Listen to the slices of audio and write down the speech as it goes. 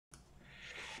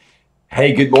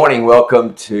Hey, good morning.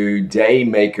 Welcome to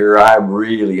DayMaker. I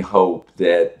really hope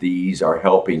that these are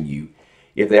helping you.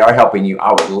 If they are helping you,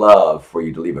 I would love for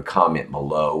you to leave a comment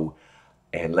below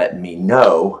and let me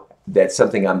know that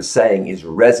something I'm saying is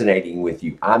resonating with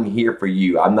you. I'm here for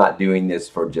you. I'm not doing this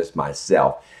for just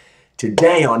myself.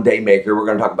 Today on DayMaker, we're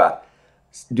going to talk about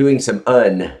doing some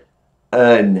the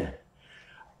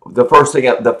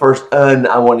first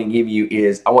I want to give you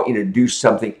is I want you to do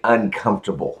something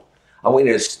uncomfortable. I want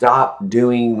you to stop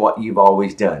doing what you've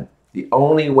always done. The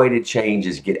only way to change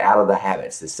is get out of the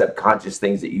habits, the subconscious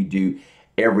things that you do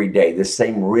every day, the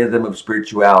same rhythm of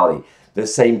spirituality, the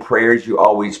same prayers you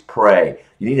always pray.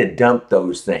 You need to dump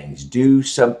those things. Do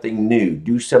something new.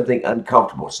 Do something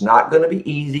uncomfortable. It's not going to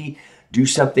be easy. Do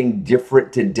something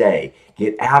different today.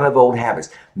 Get out of old habits.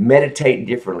 Meditate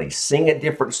differently. Sing a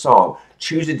different song.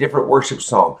 Choose a different worship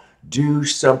song. Do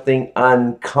something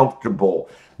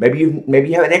uncomfortable. Maybe you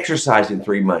haven't exercised in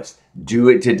 3 months. Do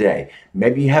it today.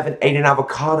 Maybe you haven't ate an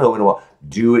avocado in a while.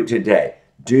 Do it today.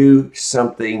 Do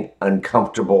something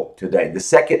uncomfortable today. The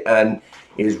second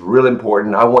is real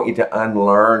important. I want you to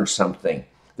unlearn something.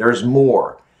 There's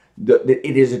more.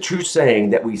 It is a true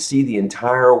saying that we see the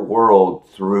entire world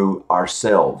through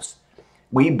ourselves.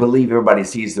 We believe everybody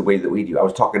sees the way that we do. I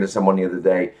was talking to someone the other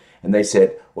day, and they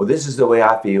said, well, this is the way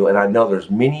I feel, and I know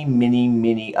there's many, many,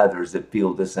 many others that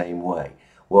feel the same way.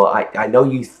 Well, I know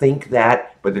you think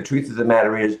that, but the truth of the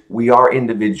matter is we are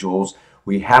individuals.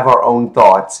 We have our own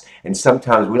thoughts, and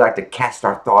sometimes we like to cast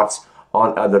our thoughts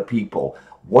on other people.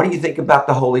 What do you think about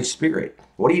the Holy Spirit?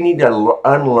 What do you need to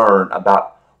unlearn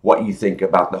about what you think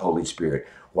about the Holy Spirit?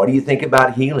 What do you think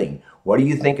about healing? What do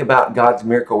you think about God's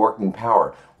miracle working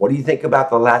power? What do you think about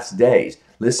the last days?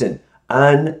 Listen,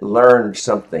 unlearn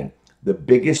something. The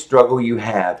biggest struggle you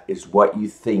have is what you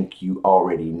think you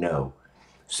already know.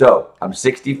 So I'm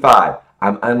 65.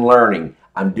 I'm unlearning.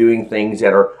 I'm doing things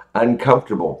that are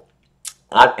uncomfortable.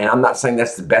 And I'm not saying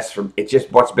that's the best for, it's just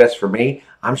what's best for me.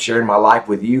 I'm sharing my life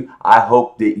with you. I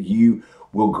hope that you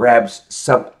will grab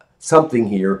something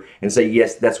here and say,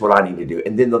 yes, that's what I need to do.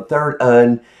 And then the third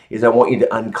is I want you to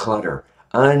unclutter.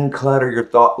 Unclutter your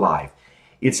thought life.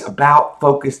 It's about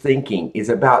focused thinking. It's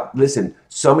about, listen,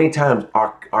 so many times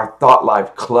our thought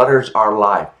life clutters our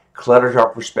life, clutters our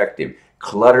perspective,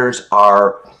 clutters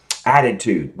our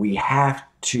attitude. We have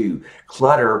to.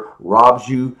 Clutter robs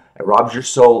your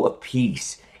soul of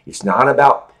peace. It's not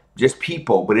about just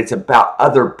people, but it's about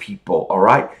other people, all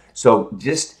right? So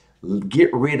just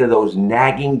get rid of those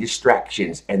nagging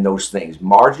distractions and those things.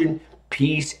 Margin,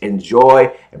 peace, and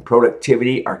joy and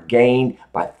productivity are gained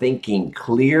by thinking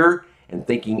clear and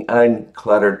thinking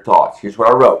uncluttered thoughts. Here's what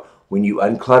I wrote. When you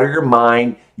unclutter your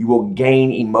mind, you will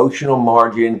gain emotional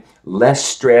margin, less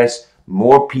stress,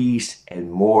 more peace,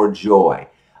 and more joy.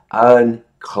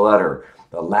 Unclutter.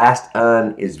 The last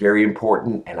is very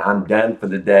important, and I'm done for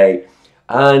the day.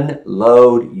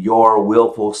 Unload your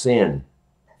willful sin.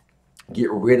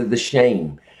 Get rid of the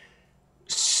shame.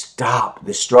 Stop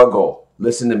the struggle.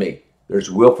 Listen to me.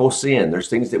 There's willful sin. There's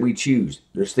things that we choose.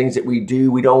 There's things that we do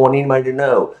we don't want anybody to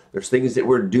know. There's things that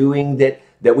we're doing that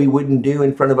we wouldn't do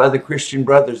in front of other Christian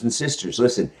brothers and sisters.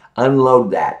 Listen,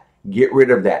 unload that. Get rid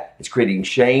of that. It's creating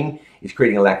shame. It's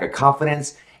creating a lack of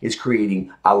confidence. It's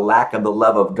creating a lack of the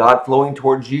love of God flowing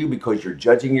towards you because you're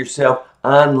judging yourself.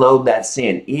 Unload that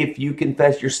sin. If you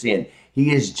confess your sin,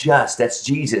 He is just. That's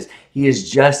Jesus. He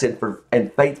is just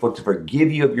and faithful to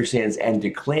forgive you of your sins and to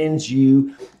cleanse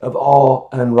you of all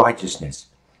unrighteousness.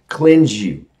 Cleanse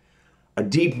you. A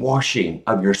deep washing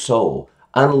of your soul.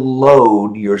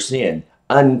 Unload your sin.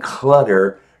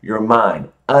 Unclutter your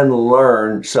mind.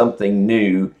 Unlearn something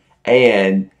new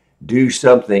and do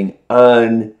something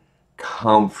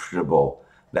uncomfortable.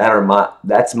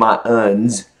 That's my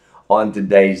uns on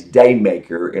today's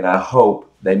DayMaker, and I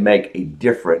hope they make a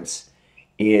difference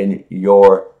in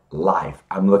your life.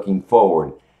 I'm looking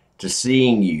forward to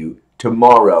seeing you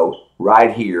tomorrow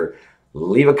right here.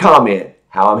 Leave a comment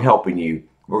how I'm helping you.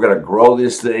 We're going to grow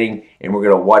this thing, and we're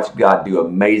going to watch God do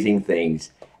amazing things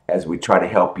as we try to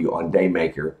help you on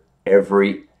DayMaker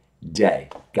every day.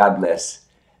 God bless.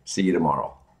 See you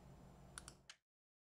tomorrow.